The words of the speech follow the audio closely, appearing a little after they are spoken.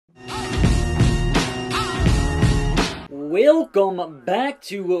Welcome back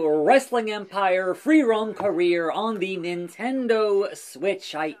to Wrestling Empire Free Roam Career on the Nintendo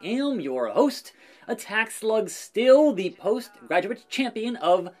Switch. I am your host, attackslug, still the postgraduate champion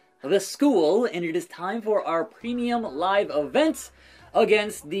of the school, and it is time for our premium live event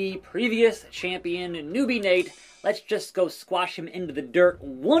against the previous champion, Newbie Nate. Let's just go squash him into the dirt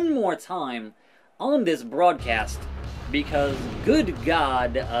one more time on this broadcast, because good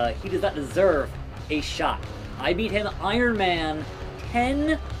God, he does not deserve a shot. I beat him Iron Man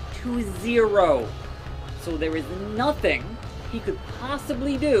 10-0. So there is nothing he could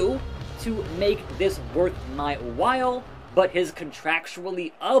possibly do to make this worth my while, but his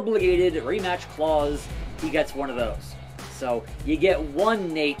contractually obligated rematch clause, he gets one of those. So you get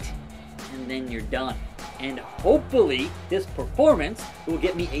one, Nate, and then you're done. And hopefully this performance will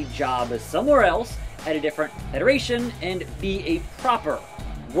get me a job somewhere else at a different federation and be a proper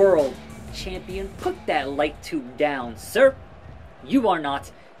world champion. Put that light tube down, sir. You are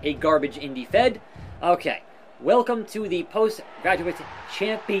not a garbage indie fed. Okay, welcome to the postgraduate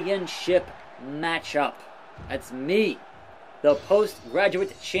championship matchup. That's me, the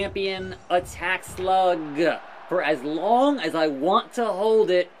postgraduate champion, attackslug. For as long as I want to hold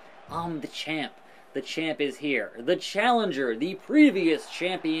it, I'm the champ. The champ is here. The challenger, the previous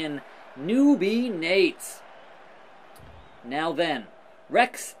champion, Newbie Nate. Now then,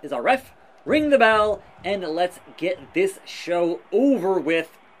 Rex is our ref. Ring the bell, and let's get this show over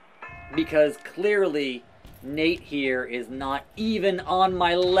with, because clearly Nate here is not even on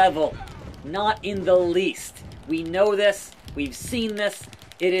my level. Not in the least. We know this. We've seen this.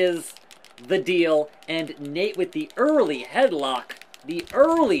 It is the deal. And Nate with the early headlock, the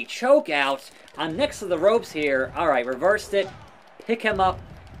early choke out. I'm next to the ropes here. Alright, reversed it. Pick him up.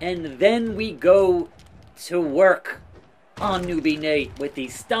 And then we go to work on Newbie Nate with the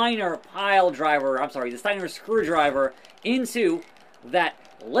Steiner the Steiner screwdriver into that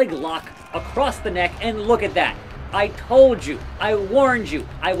leg lock across the neck. And look at that. I told you. I warned you.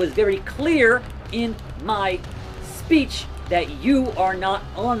 I was very clear in my speech that you are not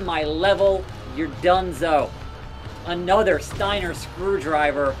on my level. You're donezo. Another Steiner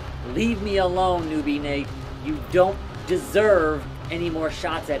screwdriver. Leave me alone, Newbie Nate. You don't deserve any more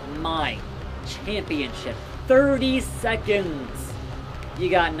shots at my championship. 30 seconds. You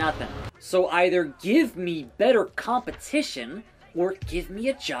got nothing. So either give me better competition or give me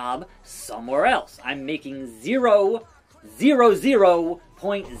a job somewhere else. I'm making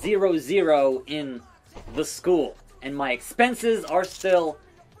 0.00 in the school, and my expenses are still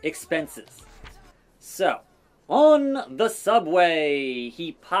expenses. So, on the subway,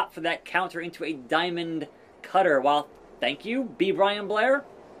 he popped for that counter into a diamond cutter. Well, thank you, B. Brian Blair.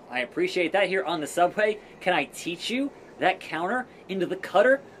 I appreciate that here on the subway. Can I teach you that counter into the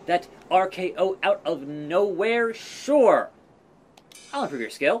cutter? That RKO out of nowhere? Sure. I'll improve your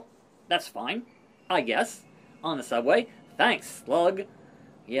skill. That's fine, I guess. On the subway. Thanks, Slug.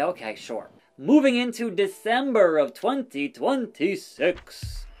 Yeah, okay, sure. Moving into December of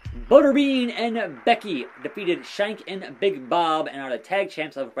 2026. Butterbean and Becky defeated Shank and Big Bob and are the tag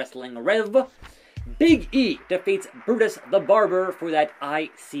champs of Wrestling Rev. Big E defeats Brutus the Barber for that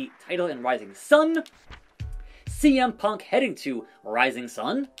IC title in Rising Sun. CM Punk heading to Rising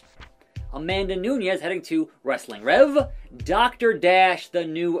Sun. Amanda Nunes heading to Wrestling Rev. Dr. Dash, the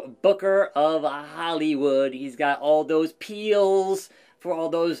new booker of Hollywood. He's got all those peels for all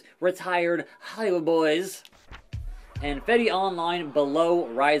those retired Hollywood boys. And Fetty Online below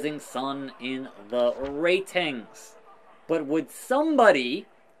Rising Sun in the ratings. But would somebody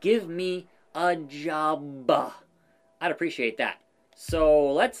give me a job? I'd appreciate that. So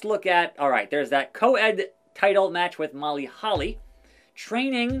let's look at, alright, there's that co-ed title match with Molly Holly.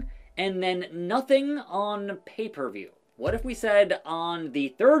 Training, and then nothing on pay-per-view. What if we said on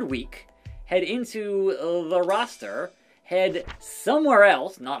the third week, head into the roster, head somewhere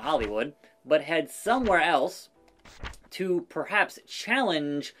else, not Hollywood, but head somewhere else to perhaps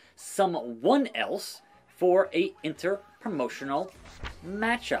challenge someone else for a inter-promotional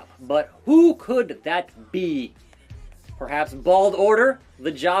matchup. But who could that be? Perhaps Bald Order,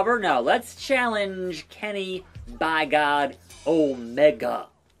 the Jobber? No, let's challenge Kenny, by God, Omega.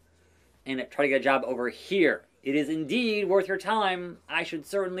 And try to get a job over here. It is indeed worth your time, I should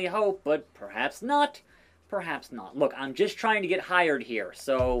certainly hope, but perhaps not. Perhaps not. Look, I'm just trying to get hired here,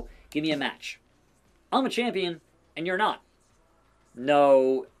 so give me a match. I'm a champion, and you're not.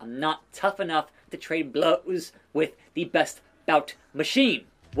 No, I'm not tough enough to trade blows with the best bout machine.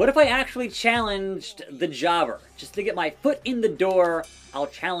 What if I actually challenged the Jobber? Just to get my foot in the door, I'll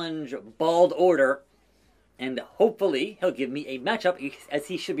challenge Bald Order, and hopefully he'll give me a matchup, as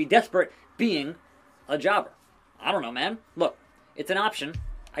he should be desperate, being a Jobber. I don't know, man. Look, it's an option.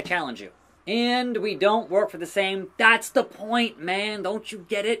 I challenge you. And we don't work for the same... That's the point, man. Don't you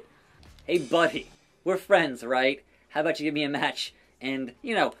get it? Hey, buddy. We're friends, right? How about you give me a match and,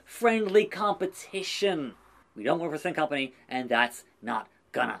 you know, friendly competition? We don't work for the same company, and that's not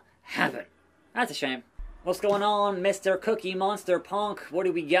gonna happen. That's a shame. What's going on, Mr. Cookie Monster Punk? What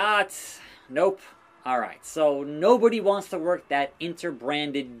do we got? Nope. Alright, so nobody wants to work that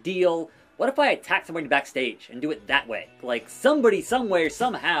inter-branded deal. What if I attack somebody backstage and do it that way? Like, somebody, somewhere,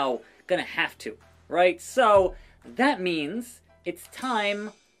 somehow, gonna have to, right? So, that means it's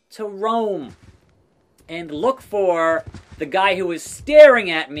time to roam and look for the guy who was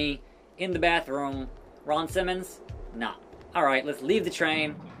staring at me in the bathroom. Ron Simmons? Nah. Alright, let's leave the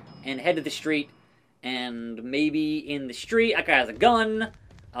train and head to the street. And maybe in the street, that guy has a gun.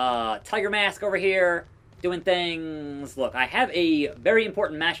 Tiger Mask over here, doing things. Look, I have a very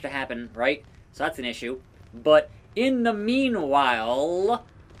important match to happen, right? So that's an issue. But in the meanwhile,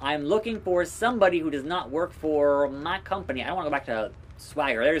 I'm looking for somebody who does not work for my company. I don't want to go back to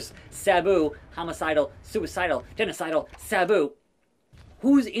Swagger. There's Sabu, homicidal, suicidal, genocidal, Sabu.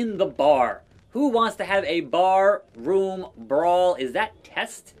 Who's in the bar? Who wants to have a bar room brawl? Is that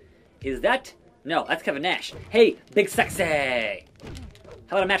Test? Is that... No, that's Kevin Nash. Hey, Big Sexy!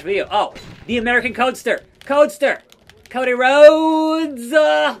 How about a match with you? Oh, the American Codester! Codester! Cody Rhodes!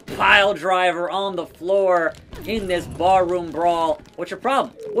 Pile driver on the floor in this barroom brawl. What's your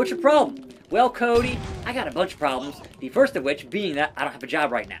problem? What's your problem? Well, Cody, I got a bunch of problems. The first of which being that I don't have a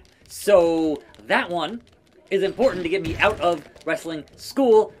job right now. So, that one is important to get me out of wrestling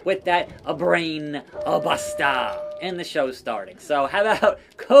school with that brain buster. And the show's starting. So, how about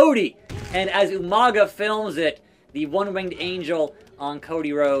Cody? And as Umaga films it, the one-winged angel on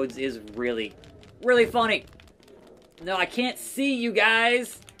Cody Rhodes is really, really funny. No, I can't see you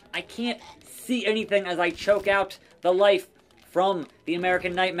guys. I can't see anything as I choke out the life from the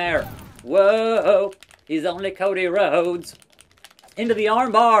American Nightmare. Whoa, he's only Cody Rhodes. Into the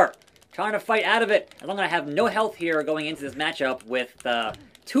armbar, trying to fight out of it. As long as I have no health here going into this matchup with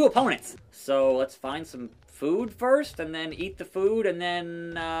two opponents. So let's find some food first, and then eat the food, and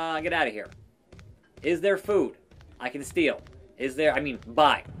then get out of here. Is there food I can steal? Is there,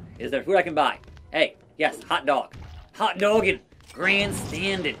 buy. Is there food I can buy? Hey, yes, hot dog. Hot dogging.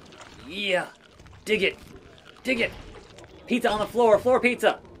 Grandstanding. Yeah. Dig it. Dig it. Pizza on the floor. Floor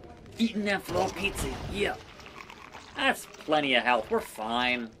pizza. Eating that floor pizza. Yeah. That's plenty of health. We're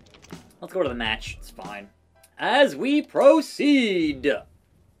fine. Let's go to the match. It's fine. As we proceed.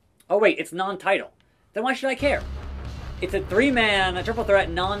 Oh, wait. It's non-title. Then why should I care? It's a three-man, triple threat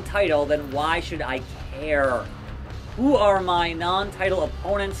non-title. Then why should I care? Who are my non-title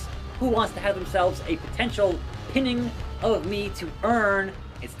opponents? Who wants to have themselves a potential pinning of me to earn,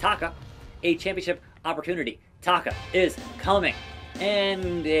 it's Taka, a championship opportunity. Taka is coming.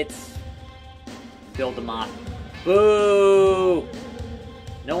 And it's Bill DeMott. Boo!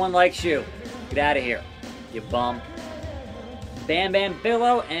 No one likes you. Get out of here, you bum. Bam Bam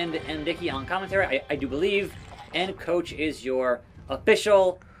Bigelow and Dicky on commentary, I do believe. And Coach is your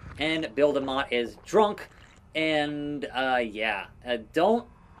official. And Bill DeMott is drunk. And, yeah. Don't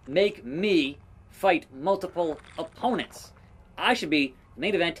make me fight multiple opponents. I should be the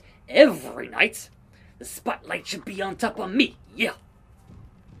main event every night. The spotlight should be on top of me. Yeah.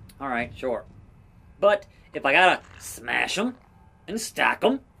 Alright, sure. But if I gotta smash them and stack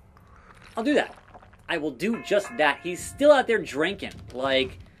them, I'll do that. I will do just that. He's still out there drinking.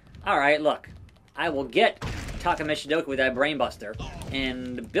 Like, alright, look. I will get Taka Michinoku with that brainbuster.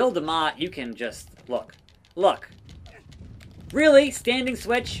 And Bill DeMott, you can just... Look. Look. Really? Standing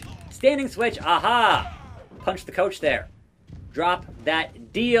switch? Standing switch. Aha! Punch the coach there. Drop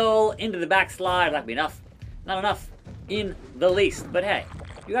that deal into the backslide. That'd be enough. Not enough in the least. But hey,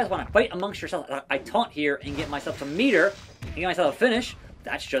 you guys want to fight amongst yourselves. I taunt here and get myself a meter and get myself a finish.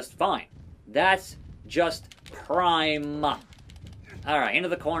 That's just fine. That's just prime. Alright, into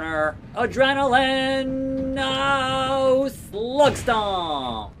the corner. Adrenaline! No! Slug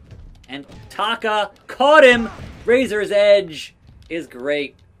Stomp! And Taka caught him! Razor's Edge is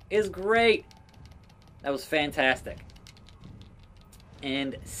great. Is great. That was fantastic.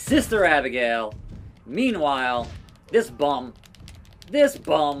 And Sister Abigail, meanwhile, this bum,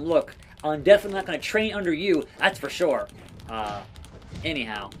 look, I'm definitely not going to train under you, that's for sure.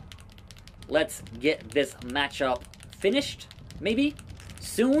 Anyhow, let's get this matchup finished, maybe?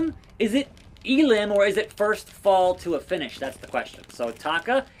 Soon? Is it elim or is it first fall to a finish? That's the question. So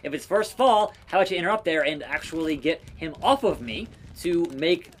Taka, if it's first fall, how about you interrupt there and actually get him off of me to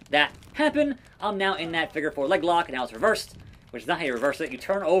make that happen? I'm now in that figure 4 leg lock, and now it's reversed, which is not how you reverse it. You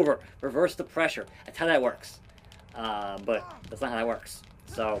turn over, reverse the pressure. That's how that works. But that's not how that works.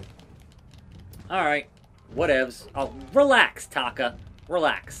 So, alright, whatevs. Oh, relax, Taka.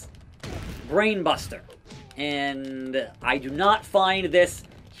 Relax. Brainbuster. And I do not find this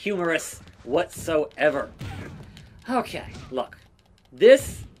humorous whatsoever. Okay, look.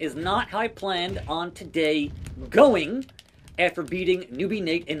 This is not how I planned on today going after beating Newbie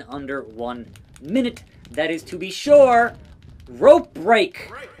Nate in under 1 minute. That is, to be sure, rope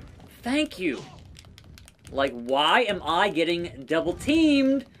break. Thank you. Like, why am I getting double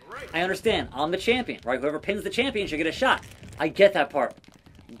teamed? I understand. I'm the champion, right? Whoever pins the champion should get a shot. I get that part.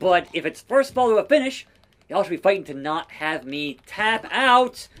 But if it's first fall to a finish, y'all should be fighting to not have me tap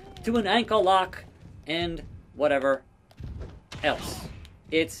out to an ankle lock and whatever else.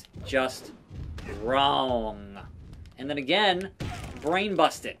 It's just wrong. And then again, brain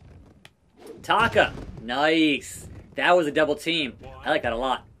busted. Taka, nice. That was a double team. I like that a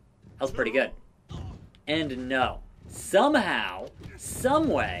lot. That was pretty good. And no, somehow,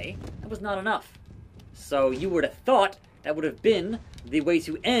 someway, that was not enough. So you would have thought that would have been the way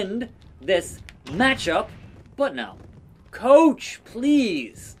to end this matchup, but no. Coach,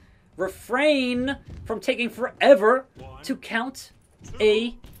 please refrain from taking forever to count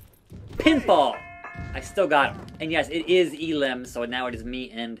a pinfall. I still got him. And yes, it is Elim, so now it is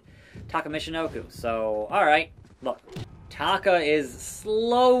me and Taka Michinoku. So, alright, look. Taka is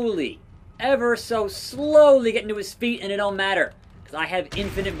slowly, ever so slowly getting to his feet, and it don't matter. Because I have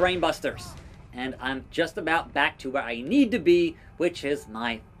infinite brainbusters. And I'm just about back to where I need to be, which is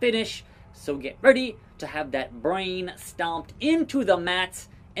my finish. So get ready to have that brain stomped into the mat,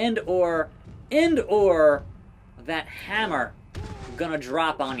 and or that hammer gonna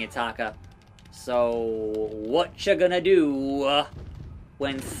drop on you, Taka. So what you gonna do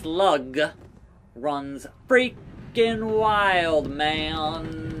when Slug runs freaking wild,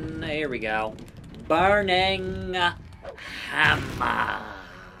 man? Here we go. Burning hammer.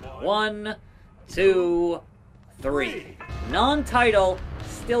 1, 2, 3. Non-title,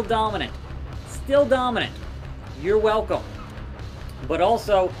 still dominant. Still dominant. You're welcome. But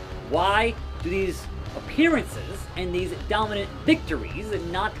also, why do these appearances and these dominant victories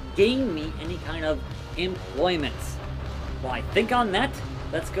not gain me any kind of employment? While I think on that,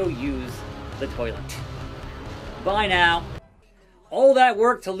 let's go use the toilet. Bye now. All that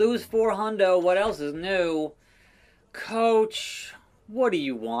work to lose 400, what else is new? Coach, what do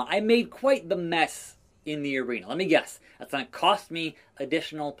you want? I made quite the mess in the arena. Let me guess. That's going to cost me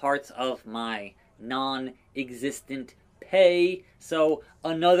additional parts of my non-existent pay. So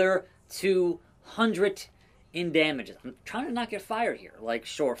another 200 in damages. I'm trying to not get fired here. Like,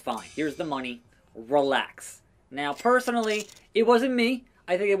 sure, fine. Here's the money. Relax. Now, personally, it wasn't me.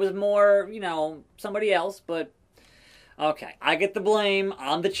 I think it was more, you know, somebody else, but okay. I get the blame.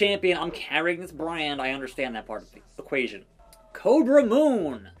 I'm the champion. I'm carrying this brand. I understand that part of the equation. Cobra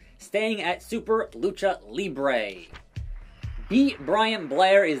Moon, staying at Super Lucha Libre. B. Brian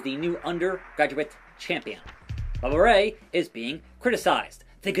Blair is the new undergraduate champion. Bubba Ray is being criticized.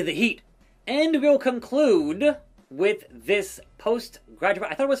 Think of the heat. And we'll conclude with this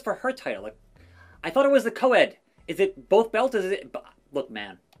postgraduate. I thought it was for her title. Like, I thought it was the co-ed. Is it both belts? Is it? Look,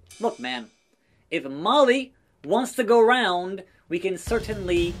 man. Look, man. If Molly wants to go round, we can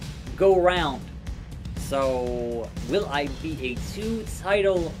certainly go round. So, will I be a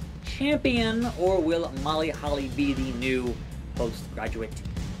 2-title champion, or will Molly Holly be the new postgraduate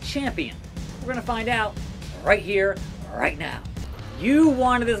champion? We're going to find out right here, right now. You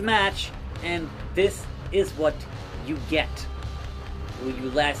wanted this match, and this is what you get. Will you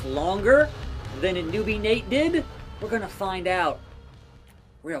last longer than a Newbie Nate did? We're going to find out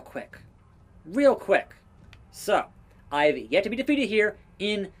real quick. Real quick. So, I've yet to be defeated here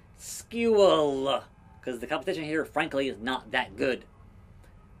in Skewel, because the competition here, frankly, is not that good.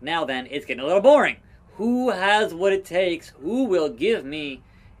 Now then, it's getting a little boring. Who has what it takes? Who will give me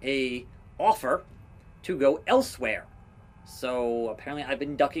a offer to go elsewhere? So, apparently I've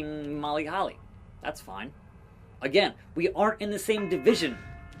been ducking Molly Holly. That's fine. Again, we aren't in the same division,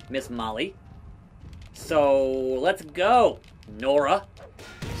 Miss Molly. So, let's go, Nora.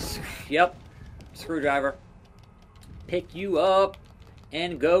 Yep, screwdriver. Pick you up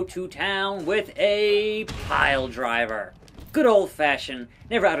and go to town with a pile driver. Good old-fashioned,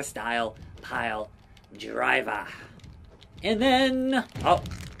 never out of style, pile driver. And then, oh,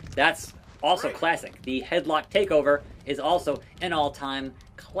 that's also classic. The headlock takeover is also an all-time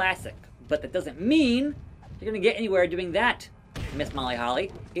classic. But that doesn't mean you're going to get anywhere doing that, Miss Molly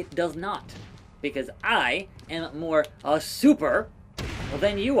Holly. It does not. Because I am more super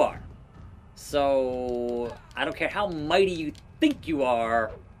than you are. So, I don't care how mighty you think you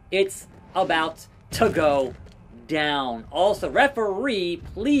are, it's about to go down. Also, referee,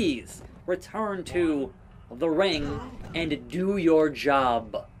 please return to the ring and do your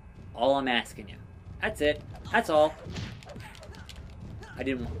job. All I'm asking you. That's it. That's all.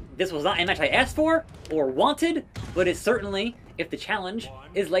 This was not a match I asked for or wanted, but it's certainly, if the challenge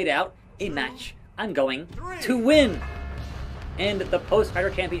is laid out, a match I'm going to win. And the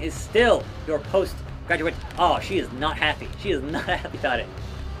post-graduate champion is still your post-graduate. Oh, she is not happy. She is not happy about it.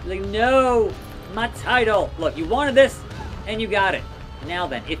 She's like, no, my title. Look, you wanted this, and you got it. Now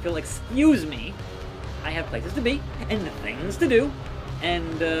then, if you'll excuse me, I have places to be, and things to do,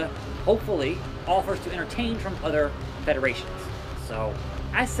 and hopefully offers to entertain from other federations. So,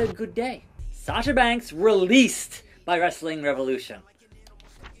 I said good day. Sasha Banks released by Wrestling Revolution.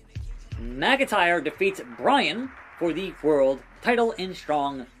 McIntyre defeats Bryan for the world title in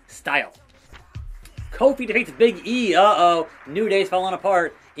strong style. Kofi defeats Big E. Uh-oh. New Day's falling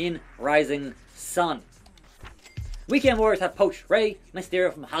apart in Rising Sun. Weekend Warriors have poached Rey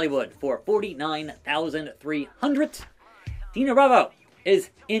Mysterio from Hollywood for $49,300. Dina Bravo is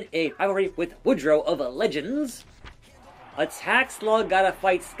in a rivalry with Woodrow of Legends. Attackslug gotta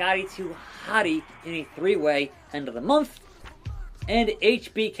fight Scotty 2 Hottie in a 3-way end of the month. And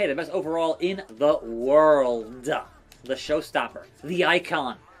HBK, the best overall in the world. The showstopper, the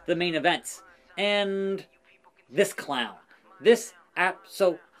icon, the main event, and this clown. This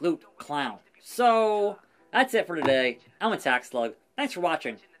absolute clown. So, that's it for today. I'm attackslug. Thanks for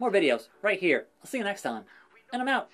watching. More videos right here. I'll see you next time. And I'm out.